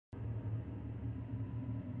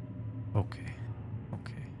Okay.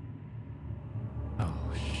 Okay. Oh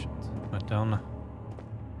shit. We're down.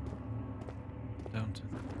 Down to the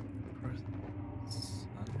prison.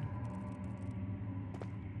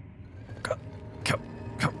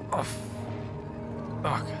 Come off.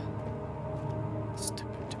 Fuck.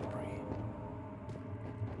 Stupid debris.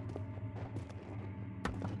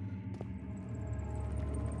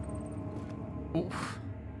 Oof.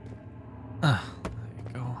 Ah, there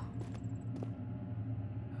you go.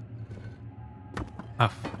 Ah,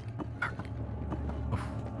 fuck. Oof.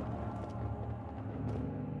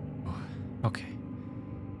 Ooh. Okay.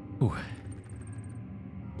 Ooh.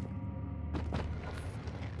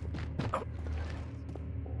 Oh.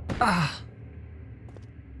 Ah.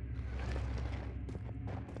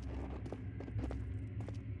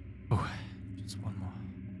 Oh, just one more.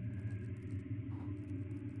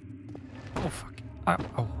 Oh fuck!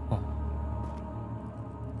 Oh.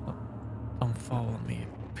 Don't fall on me, you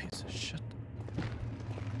piece of shit.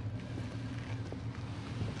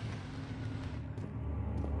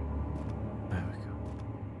 There we go.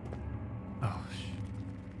 Oh shit.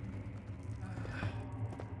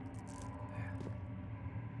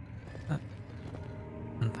 That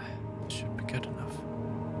should be good enough.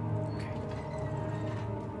 Okay.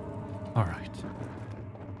 All right.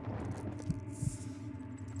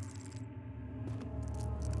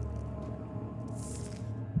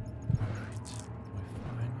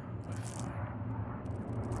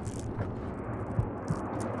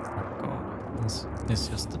 It's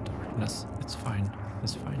just the darkness. It's fine.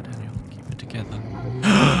 It's fine, Daniel. Keep it together.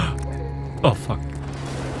 Oh, fuck.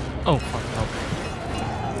 Oh, fuck. Oh.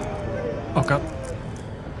 Oh, God.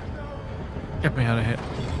 Get me out of here.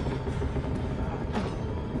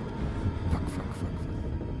 Fuck.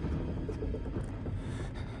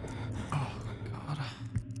 Oh, God.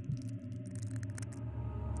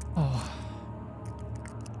 Oh.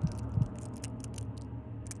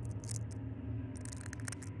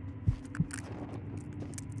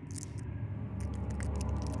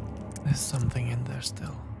 There's something in there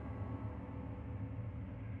still.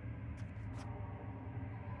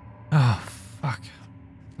 Oh, fuck.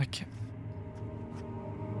 I can't.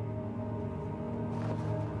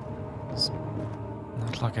 It's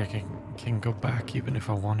not like I can go back even if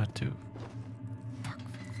I wanted to. Fuck.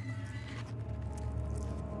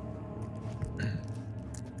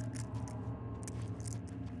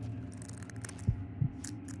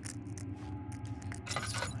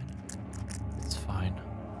 It's fine. It's fine.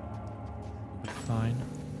 Fine.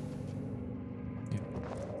 Yeah.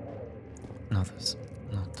 No, there's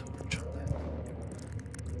no torch on there.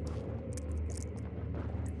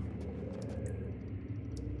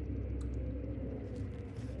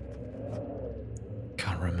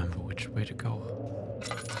 Can't remember which way to go.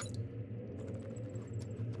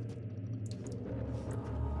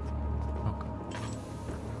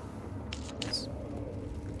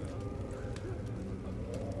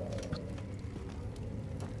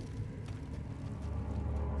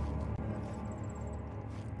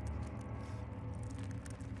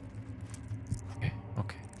 Okay.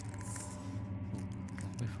 Okay.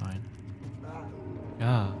 We're fine.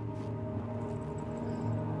 Yeah.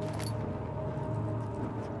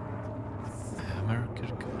 America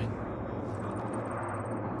coming.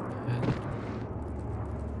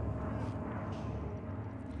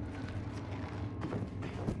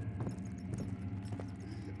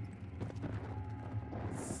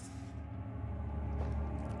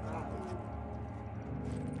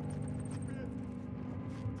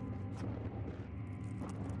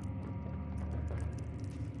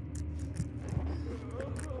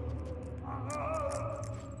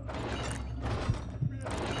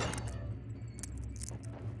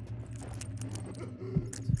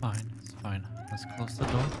 And it's fine. Let's close the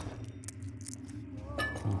door.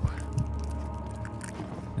 Ooh.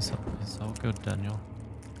 It's all good, Daniel.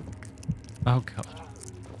 Oh god.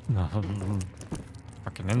 No.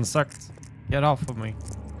 Fucking insects. Get off of me.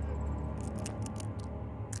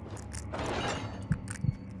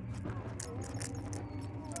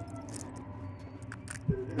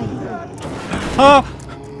 Ah!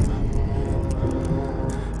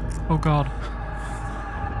 Oh god.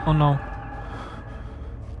 Oh no.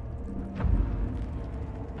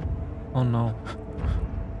 Oh no.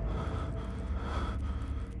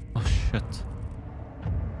 Oh shit.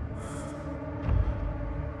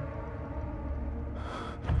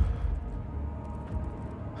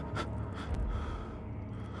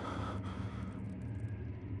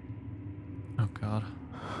 Oh god.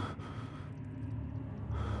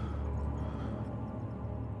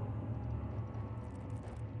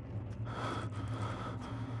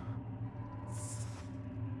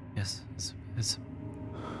 Yes, it's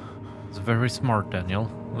It's very smart,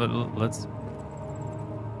 Daniel. Let's...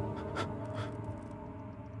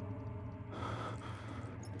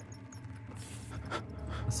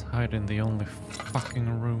 Let's hide in the only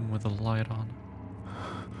fucking room with a light on.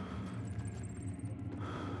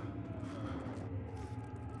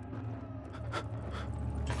 I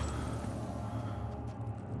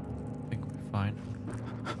think we're fine.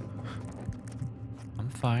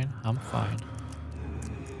 I'm fine.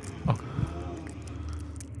 Okay.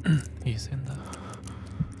 He's in there.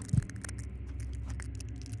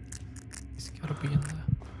 He's gotta be in there.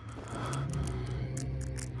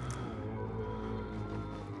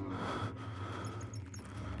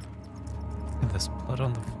 And there's blood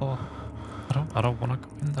on the floor. I don't wanna go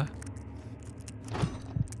in there.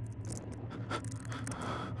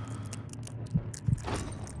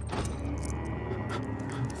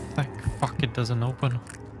 Thank fuck it doesn't open.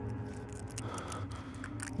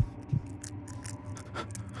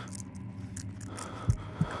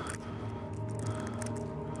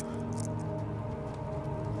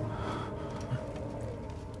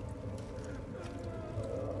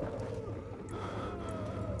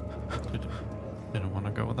 Didn't want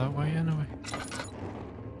to go that way anyway.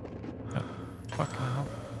 Oh, fucking hell.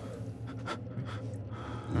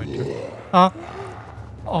 Ah!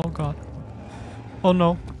 Oh god. Oh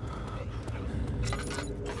no.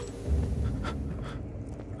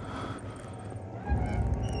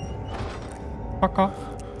 Fuck off.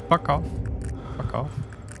 Fuck off. Fuck off.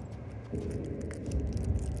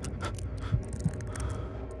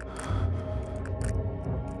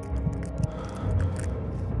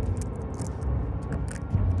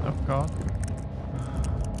 Oh god.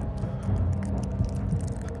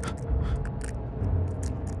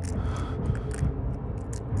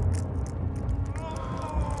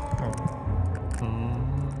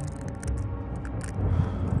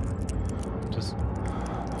 Just...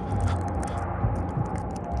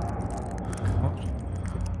 What?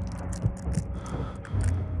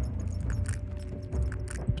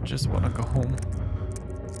 I just wanna go home.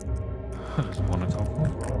 I just wanna go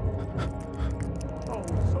home.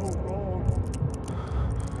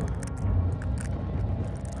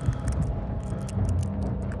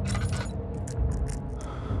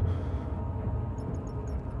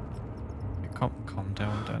 Calm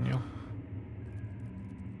down, Daniel.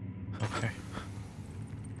 Okay.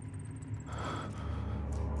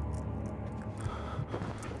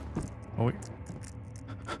 Oh wait.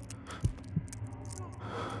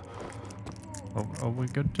 Oh, are we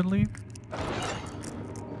good to leave?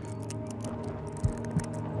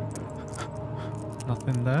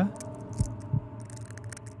 Nothing there?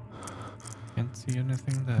 Can't see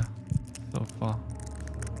anything there so far.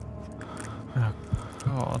 Oh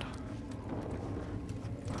god.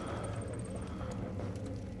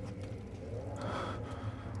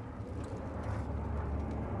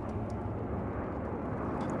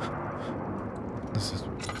 This is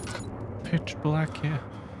pitch black here.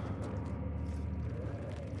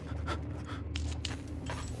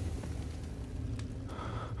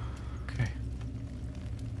 Okay.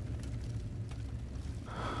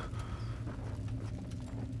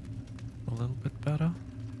 A little bit better.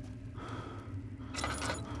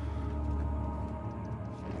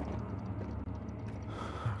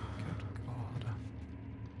 Oh, good God.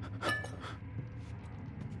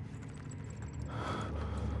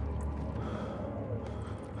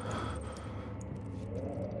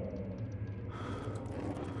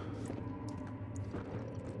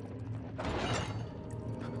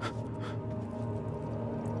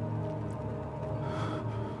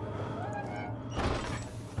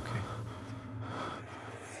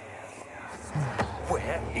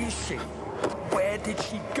 Where is she? Where did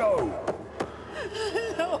she go?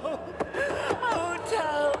 No, I won't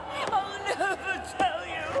tell. I'll never tell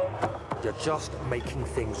you. You're just making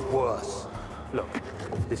things worse. Look,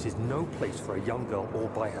 this is no place for a young girl all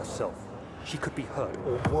by herself. She could be hurt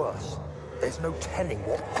or worse. There's no telling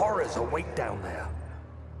what horrors await down there.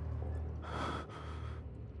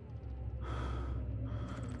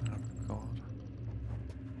 Oh god.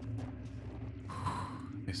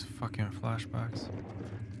 These fucking flashbacks.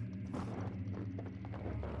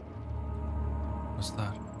 What's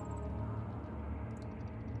that?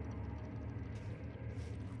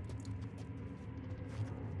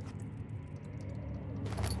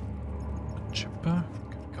 A chipper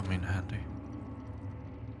could come in handy.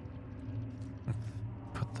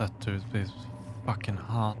 Put that to his fucking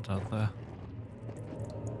heart out there.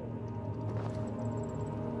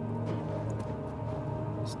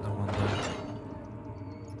 There's no one there.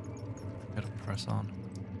 Gotta press on.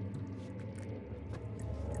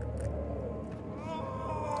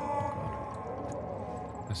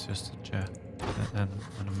 It's just a chair and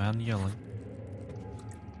a man yelling.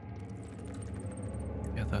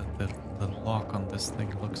 Yeah, the lock on this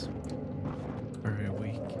thing looks very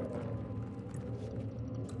weak.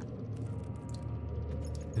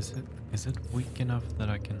 Is it weak enough that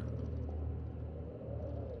I can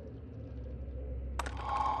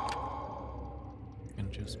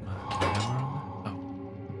use my hammer on it? Oh,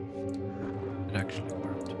 it actually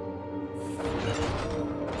worked.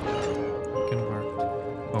 It can work.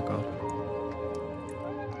 Oh god.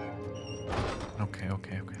 Okay.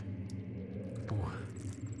 Ooh.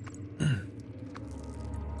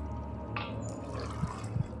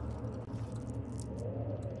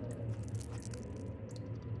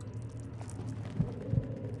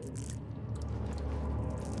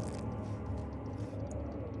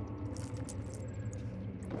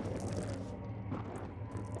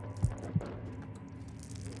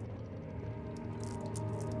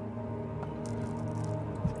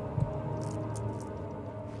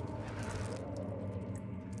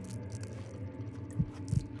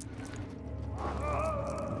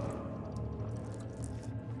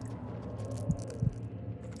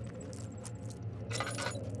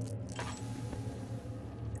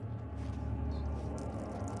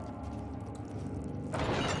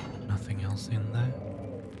 Nothing else in there.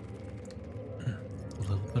 A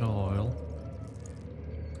little bit of oil.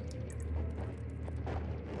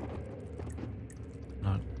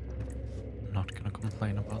 Not gonna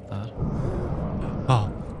complain about that.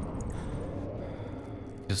 Oh,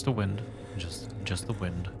 just the wind. Just the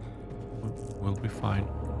wind. We'll be fine.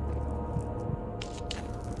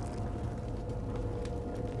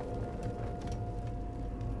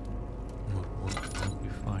 We'll be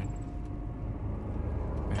fine.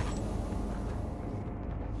 Okay.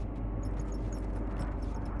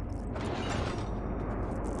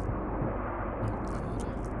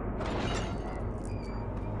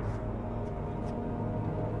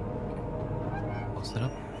 Close it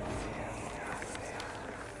up.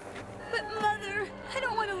 But Mother, I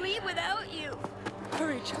don't want to leave without you.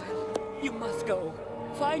 Hurry, child. You must go.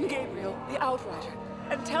 Find Gabriel, the Outrider,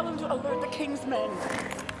 and tell him to alert the King's men.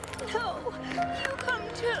 No, you come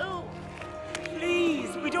too.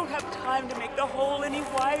 Please, we don't have time to make the hole any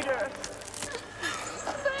wider.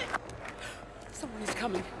 But Someone is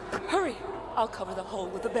coming. Hurry! I'll cover the hole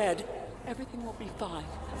with a bed. Everything will be fine.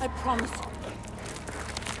 I promise you.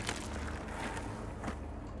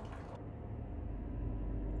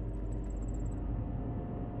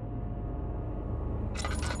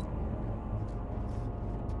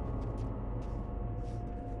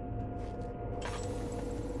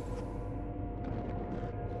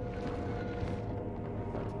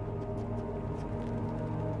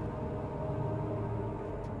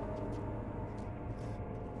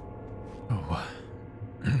 Oh,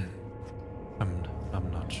 I'm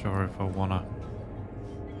not sure if I wanna.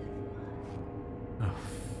 Oh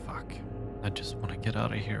fuck! I just want to get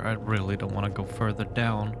out of here. I really don't want to go further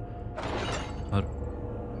down. But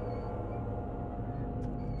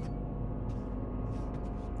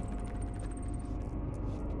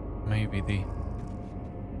maybe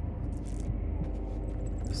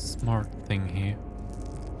the smart thing here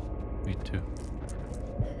would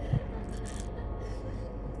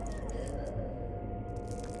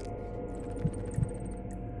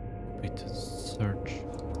be to search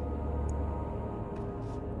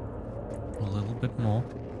a little bit more.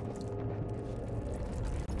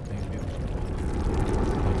 Maybe. Oh,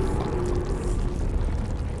 fuck.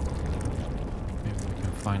 Maybe we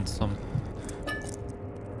can find some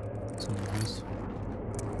useful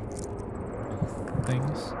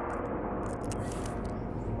things.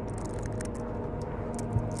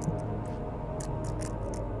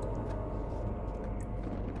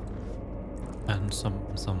 And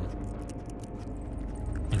some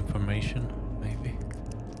information, maybe.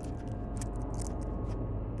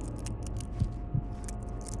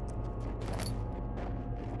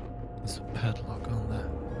 There's a padlock on there.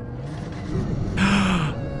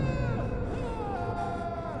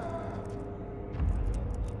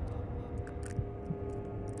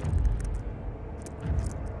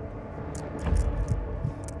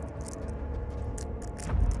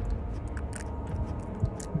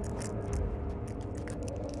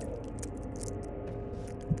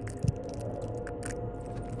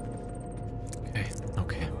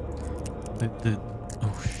 Okay.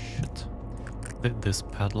 Oh shit. This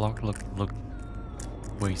padlock looked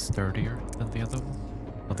way sturdier than the other one,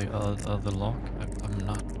 or the other lock. I'm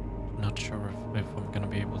not sure if I'm gonna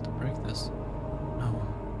be able to break this. No,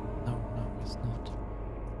 it's not.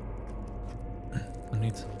 I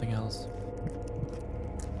need something else.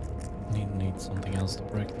 Need something else to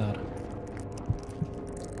break that.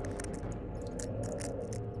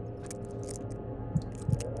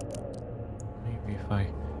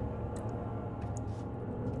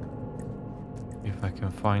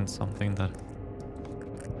 find something that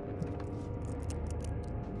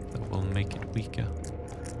will make it weaker.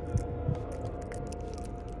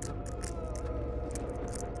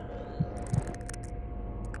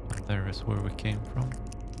 And there is where we came from.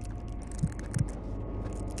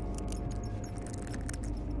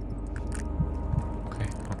 Okay.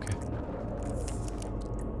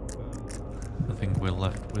 I think we're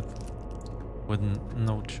left with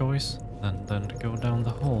no choice than to go down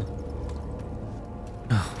the hole.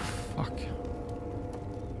 Oh, fuck.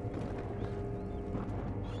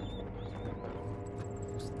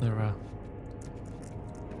 Was there a...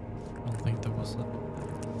 I don't think there was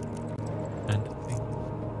anything.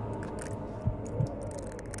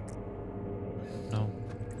 No.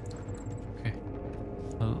 Okay.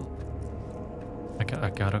 I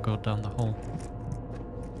gotta go down the hole.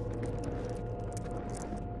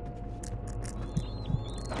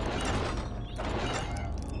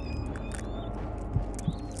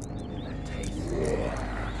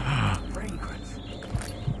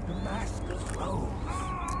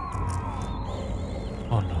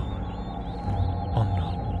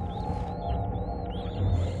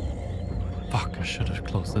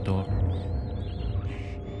 Close the door.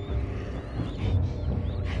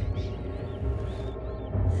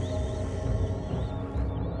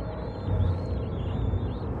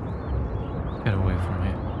 Get away from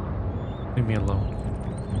here. Leave me alone.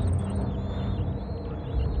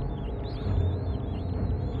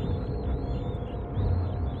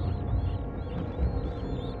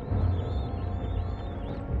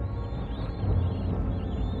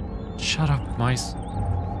 Shut up, mice.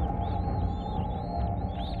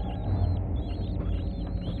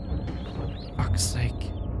 Fuck's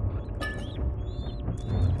sake.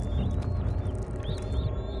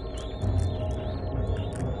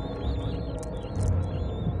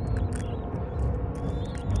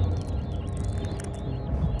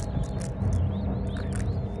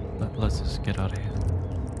 Let's just get out of here.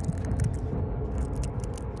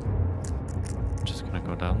 I'm just gonna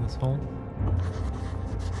go down this hole.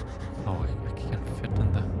 Oh, I can't fit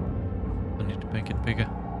in there. I need to make it bigger.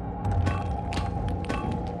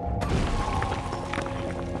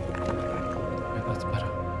 Okay, that's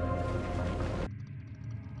better.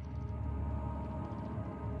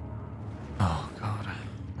 Oh god.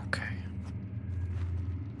 Okay.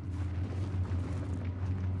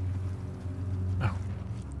 Oh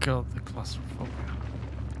god, the claustrophobia.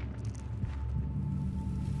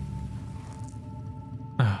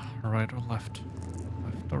 Right or left?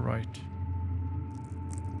 Left or right?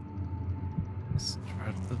 Let's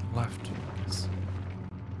try the left, I guess.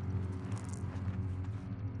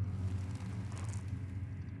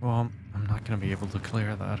 Well, I'm not gonna be able to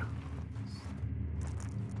clear that.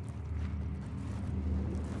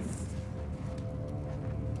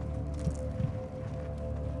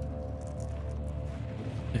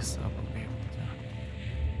 This I will be able to.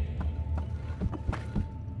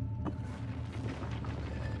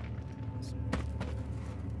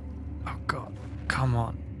 Oh god, come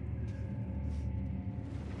on.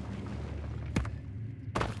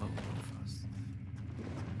 A little fast.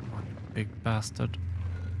 Come on, you big bastard.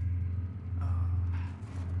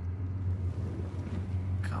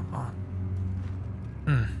 Come on.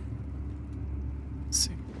 Let's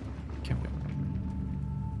see. Can we...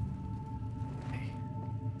 Hey.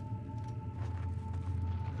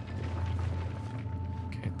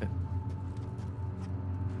 Okay, then.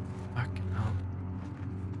 Back out.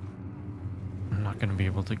 I'm not gonna be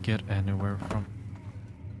able to get anywhere from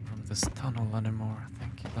this tunnel anymore. I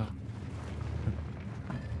think that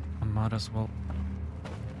I might as well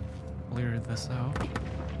clear this out.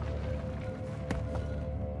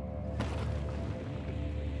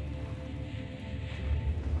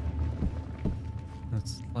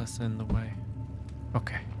 It's less in the way.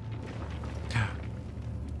 Okay. Okay,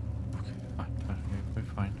 fine. We're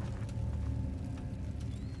fine.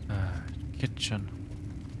 Kitchen.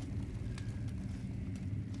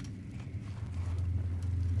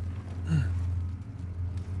 I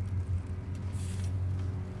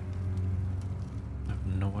have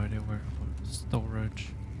no idea where storage.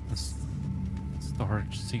 This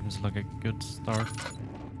storage seems like a good start.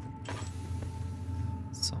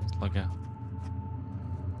 Sounds like a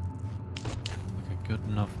good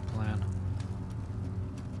enough plan.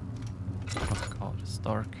 Oh god, it's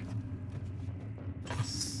dark. It's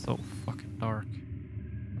so fucking dark.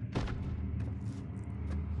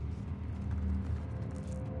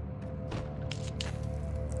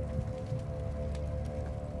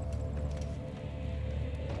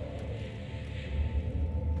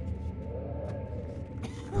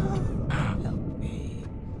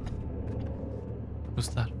 Who's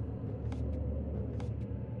that?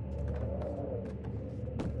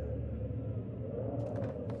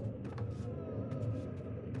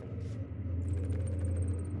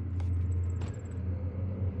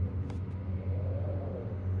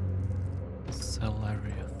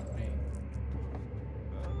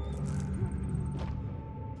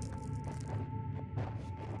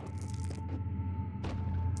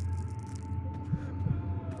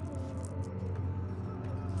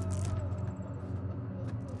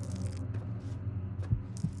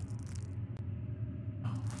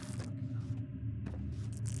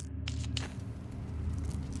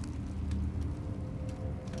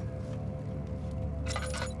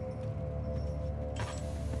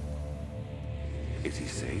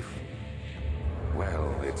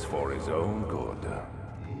 his own good.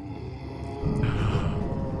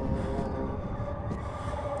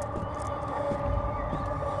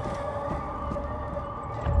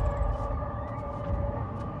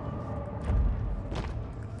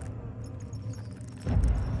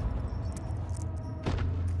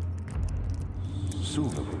 Soon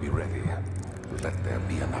it will be ready. Let there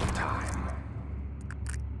be enough time.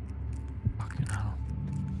 Fucking hell.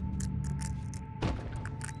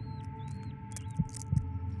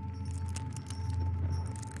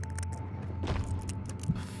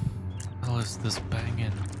 What the hell is this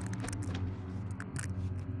banging?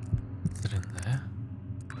 Is it in there?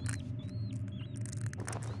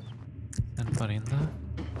 Anybody in there?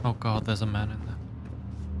 Oh god, there's a man in there.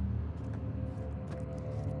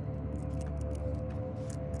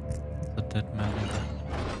 The dead man in there.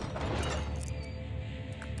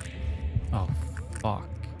 Oh fuck.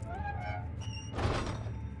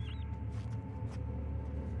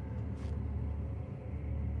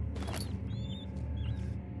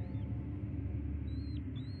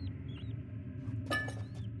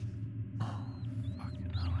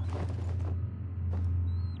 Fucking hell.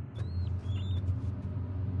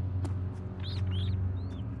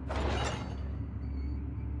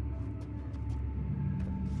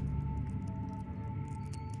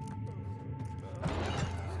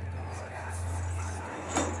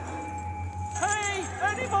 Hey!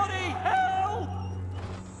 Anybody! Help!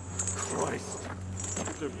 Christ! I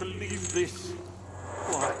don't believe this.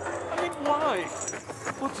 Why? I mean, why?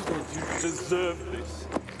 What did I do to deserve this?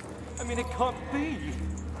 I mean, it can't be.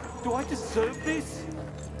 Do I deserve this?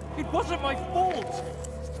 It wasn't my fault.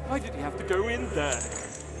 Why did he have to go in there?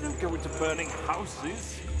 Don't go into burning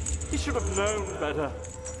houses. He should have known better.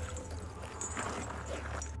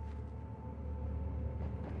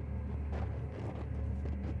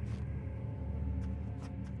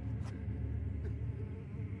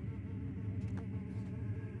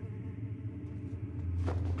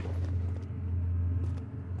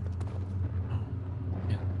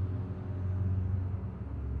 Yeah.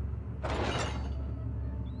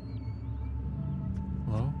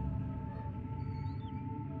 Hello?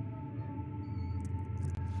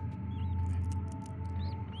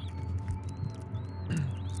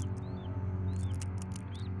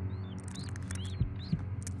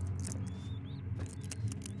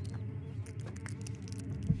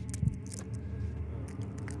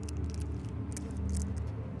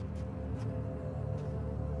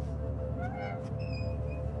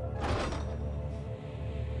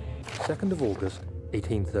 Second of August,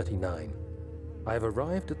 1839. I have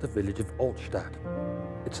arrived at the village of Altstadt.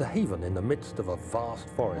 It's a haven in the midst of a vast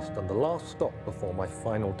forest and the last stop before my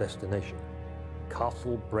final destination,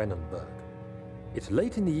 Castle Brennenburg. It's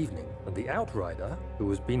late in the evening, and the outrider, who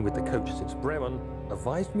has been with the coach since Bremen,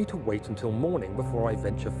 advised me to wait until morning before I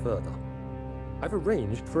venture further. I've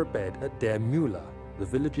arranged for a bed at Der Müller, the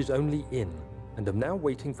village's only inn, and am now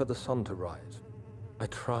waiting for the sun to rise. I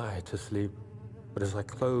try to sleep, but as I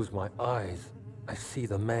close my eyes, I see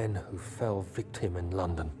the men who fell victim in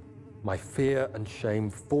London. My fear and shame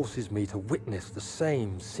forces me to witness the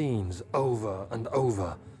same scenes over and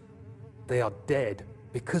over. They are dead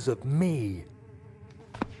because of me.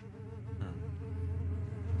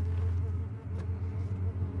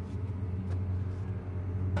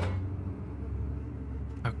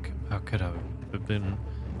 How could I have been?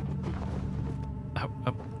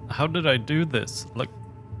 How did I do this? Like,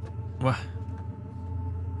 what?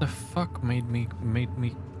 The fuck made me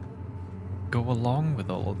go along with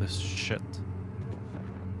all of this shit?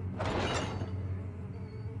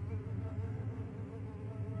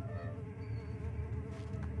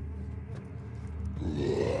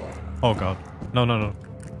 Oh god. No, no, no.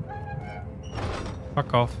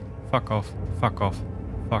 Fuck off. Fuck off. Fuck off.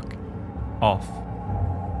 Fuck off.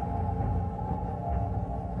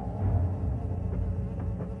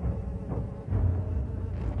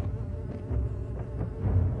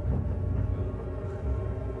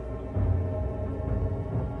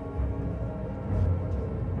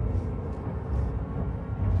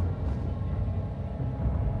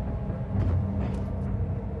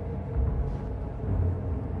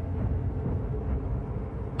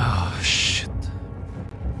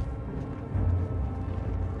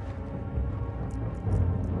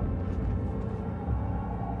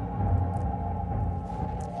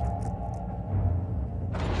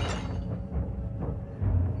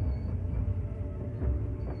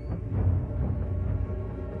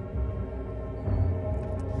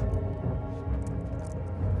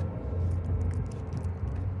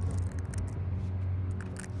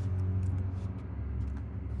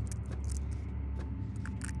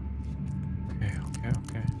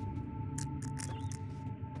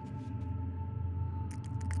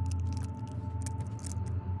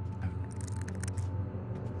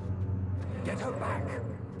 Get her back.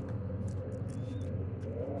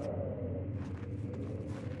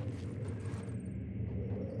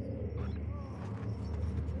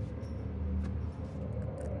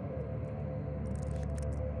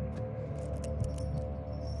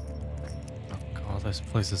 Oh god, this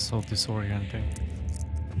place is so disorienting.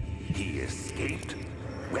 He escaped?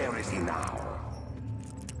 Where is he now?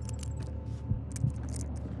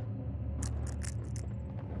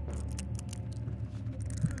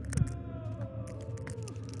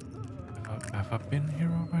 Have I been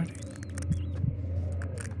here already?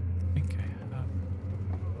 I think I have.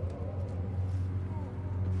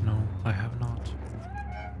 No, I have not.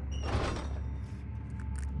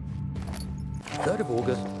 3rd of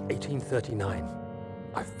August, 1839.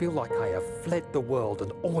 I feel like I have fled the world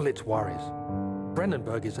and all its worries.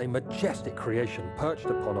 Brennenburg is a majestic creation perched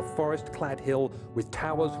upon a forest-clad hill with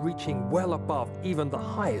towers reaching well above even the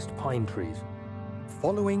highest pine trees.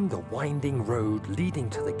 Following the winding road leading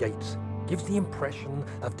to the gates gives the impression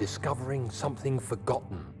of discovering something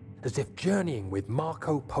forgotten, as if journeying with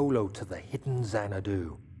Marco Polo to the hidden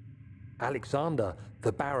Xanadu. Alexander,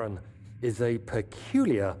 the Baron, is a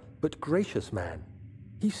peculiar but gracious man.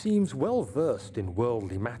 He seems well versed in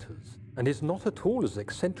worldly matters and is not at all as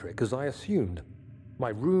eccentric as I assumed. My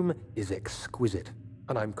room is exquisite,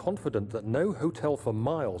 and I'm confident that no hotel for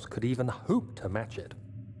miles could even hope to match it.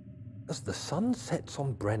 As the sun sets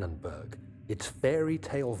on Brennenburg, its fairy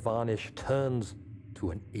tale varnish turns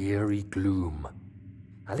to an eerie gloom.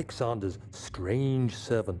 Alexander's strange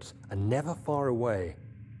servants are never far away.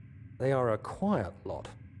 They are a quiet lot,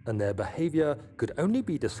 and their behavior could only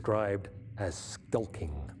be described as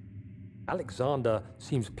skulking. Alexander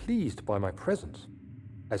seems pleased by my presence.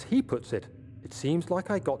 As he puts it, it seems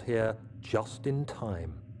like I got here just in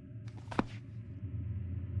time.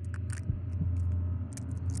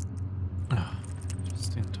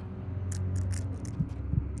 Just in time.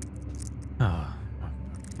 I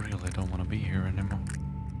really don't want to be here.